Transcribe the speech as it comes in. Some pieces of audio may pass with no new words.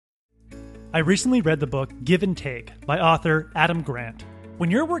I recently read the book Give and Take by author Adam Grant. When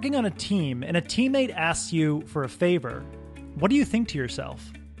you're working on a team and a teammate asks you for a favor, what do you think to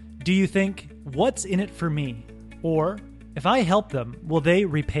yourself? Do you think, what's in it for me? Or, if I help them, will they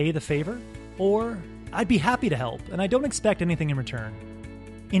repay the favor? Or, I'd be happy to help and I don't expect anything in return.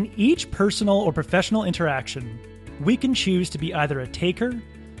 In each personal or professional interaction, we can choose to be either a taker,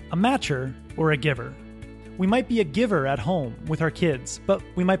 a matcher, or a giver. We might be a giver at home with our kids, but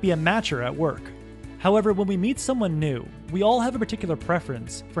we might be a matcher at work. However, when we meet someone new, we all have a particular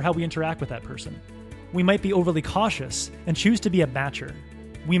preference for how we interact with that person. We might be overly cautious and choose to be a matcher.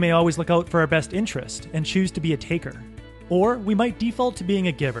 We may always look out for our best interest and choose to be a taker. Or we might default to being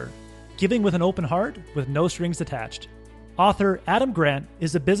a giver, giving with an open heart with no strings attached. Author Adam Grant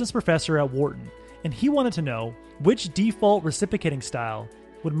is a business professor at Wharton, and he wanted to know which default reciprocating style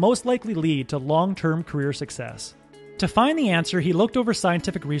would most likely lead to long-term career success. To find the answer, he looked over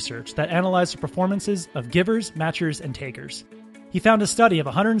scientific research that analyzed the performances of givers, matchers, and takers. He found a study of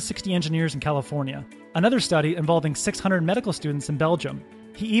 160 engineers in California, another study involving 600 medical students in Belgium.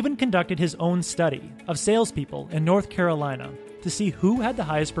 He even conducted his own study of salespeople in North Carolina to see who had the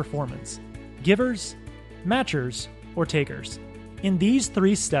highest performance: givers, matchers, or takers. In these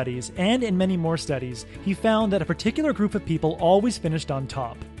 3 studies, and in many more studies, he found that a particular group of people always finished on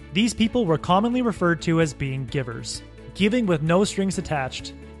top. These people were commonly referred to as being givers, giving with no strings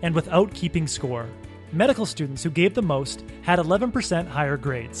attached and without keeping score. Medical students who gave the most had 11% higher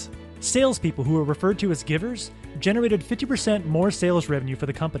grades. Salespeople who were referred to as givers generated 50% more sales revenue for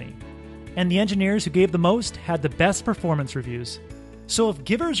the company. And the engineers who gave the most had the best performance reviews. So if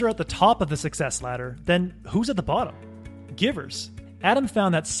givers are at the top of the success ladder, then who's at the bottom? Givers. Adam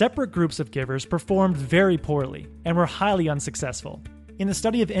found that separate groups of givers performed very poorly and were highly unsuccessful. In the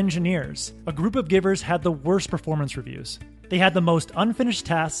study of engineers, a group of givers had the worst performance reviews. They had the most unfinished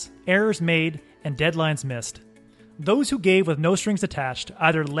tasks, errors made, and deadlines missed. Those who gave with no strings attached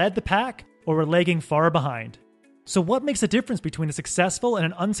either led the pack or were lagging far behind. So what makes the difference between a successful and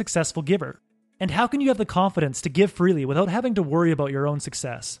an unsuccessful giver? And how can you have the confidence to give freely without having to worry about your own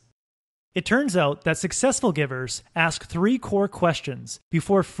success? It turns out that successful givers ask 3 core questions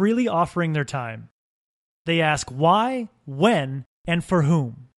before freely offering their time. They ask why, when, and for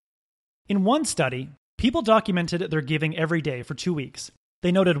whom. In one study, people documented their giving every day for 2 weeks.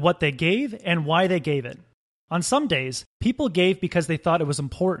 They noted what they gave and why they gave it. On some days, people gave because they thought it was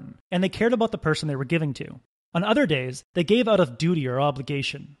important and they cared about the person they were giving to. On other days, they gave out of duty or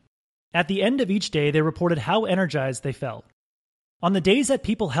obligation. At the end of each day, they reported how energized they felt. On the days that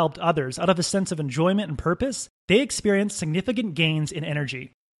people helped others out of a sense of enjoyment and purpose, they experienced significant gains in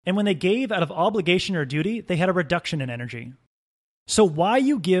energy. And when they gave out of obligation or duty, they had a reduction in energy. So why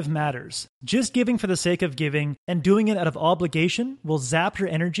you give matters. Just giving for the sake of giving and doing it out of obligation will zap your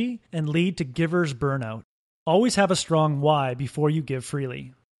energy and lead to givers' burnout. Always have a strong why before you give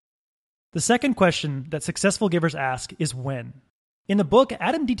freely. The second question that successful givers ask is when. In the book,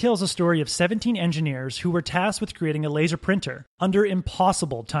 Adam details a story of 17 engineers who were tasked with creating a laser printer under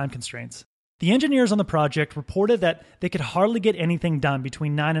impossible time constraints. The engineers on the project reported that they could hardly get anything done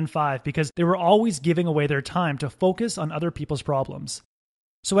between 9 and 5 because they were always giving away their time to focus on other people's problems.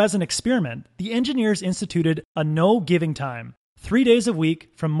 So as an experiment, the engineers instituted a no-giving time, 3 days a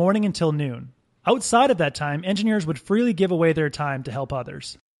week from morning until noon. Outside of that time, engineers would freely give away their time to help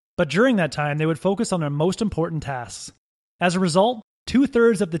others. But during that time, they would focus on their most important tasks. As a result,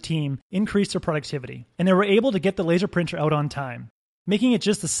 2/3 of the team increased their productivity, and they were able to get the laser printer out on time, making it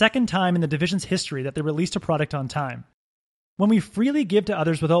just the second time in the division's history that they released a product on time. When we freely give to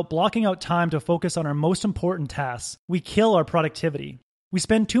others without blocking out time to focus on our most important tasks, we kill our productivity. We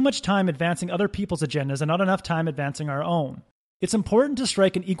spend too much time advancing other people's agendas and not enough time advancing our own. It's important to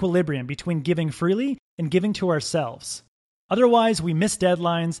strike an equilibrium between giving freely and giving to ourselves. Otherwise, we miss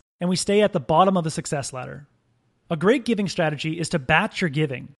deadlines and we stay at the bottom of the success ladder. A great giving strategy is to batch your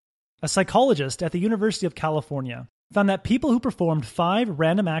giving. A psychologist at the University of California found that people who performed 5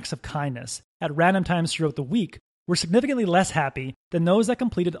 random acts of kindness at random times throughout the week were significantly less happy than those that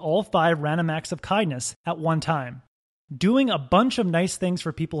completed all 5 random acts of kindness at one time. Doing a bunch of nice things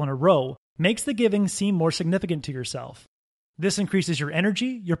for people in a row makes the giving seem more significant to yourself. This increases your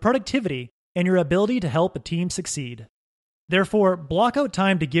energy, your productivity, and your ability to help a team succeed. Therefore, block out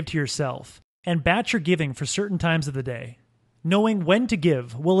time to give to yourself and batch your giving for certain times of the day. Knowing when to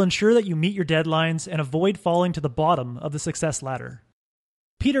give will ensure that you meet your deadlines and avoid falling to the bottom of the success ladder.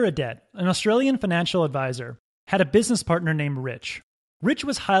 Peter Adet, an Australian financial advisor, had a business partner named Rich. Rich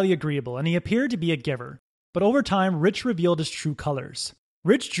was highly agreeable and he appeared to be a giver, but over time, Rich revealed his true colors.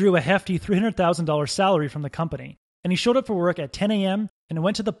 Rich drew a hefty $300,000 salary from the company, and he showed up for work at 10 a.m. and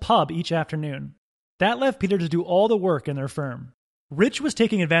went to the pub each afternoon. That left Peter to do all the work in their firm. Rich was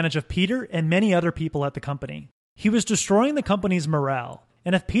taking advantage of Peter and many other people at the company. He was destroying the company's morale,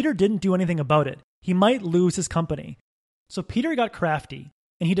 and if Peter didn't do anything about it, he might lose his company. So Peter got crafty,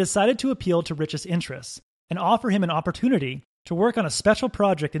 and he decided to appeal to Rich's interests and offer him an opportunity to work on a special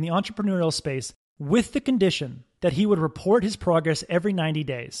project in the entrepreneurial space with the condition that he would report his progress every 90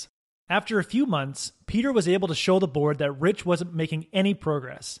 days. After a few months, Peter was able to show the board that Rich wasn't making any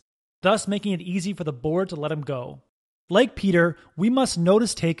progress, thus making it easy for the board to let him go. Like Peter, we must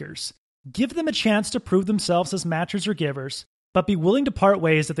notice takers, give them a chance to prove themselves as matchers or givers, but be willing to part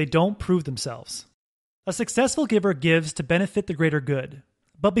ways if they don't prove themselves. A successful giver gives to benefit the greater good,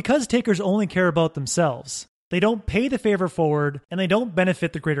 but because takers only care about themselves, they don't pay the favor forward and they don't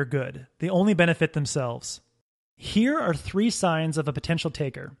benefit the greater good. They only benefit themselves. Here are 3 signs of a potential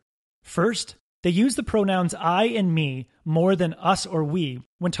taker. First, they use the pronouns I and me more than us or we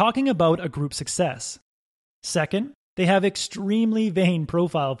when talking about a group success. Second, they have extremely vain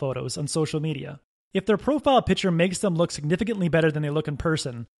profile photos on social media. If their profile picture makes them look significantly better than they look in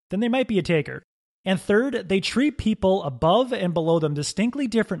person, then they might be a taker. And third, they treat people above and below them distinctly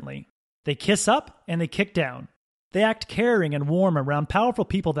differently. They kiss up and they kick down. They act caring and warm around powerful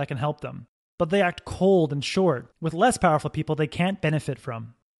people that can help them, but they act cold and short with less powerful people they can't benefit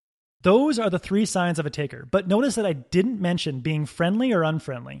from. Those are the 3 signs of a taker, but notice that I didn't mention being friendly or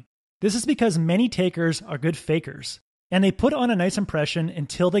unfriendly. This is because many takers are good fakers, and they put on a nice impression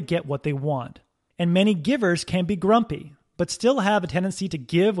until they get what they want. And many givers can be grumpy, but still have a tendency to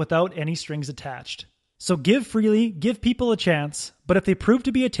give without any strings attached. So give freely, give people a chance, but if they prove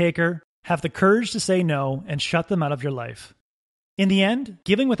to be a taker, have the courage to say no and shut them out of your life. In the end,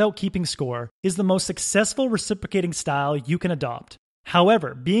 giving without keeping score is the most successful reciprocating style you can adopt.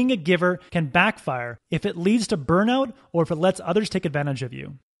 However, being a giver can backfire if it leads to burnout or if it lets others take advantage of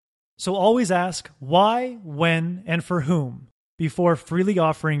you. So always ask why, when, and for whom before freely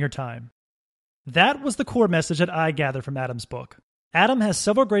offering your time. That was the core message that I gathered from Adam's book. Adam has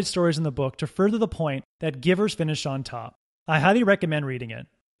several great stories in the book to further the point that givers finish on top. I highly recommend reading it.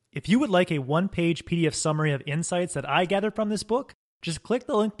 If you would like a 1-page PDF summary of insights that I gathered from this book, just click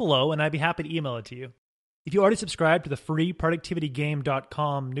the link below and I'd be happy to email it to you. If you already subscribe to the free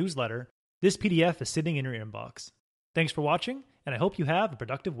productivitygame.com newsletter, this PDF is sitting in your inbox. Thanks for watching, and I hope you have a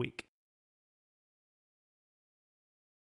productive week.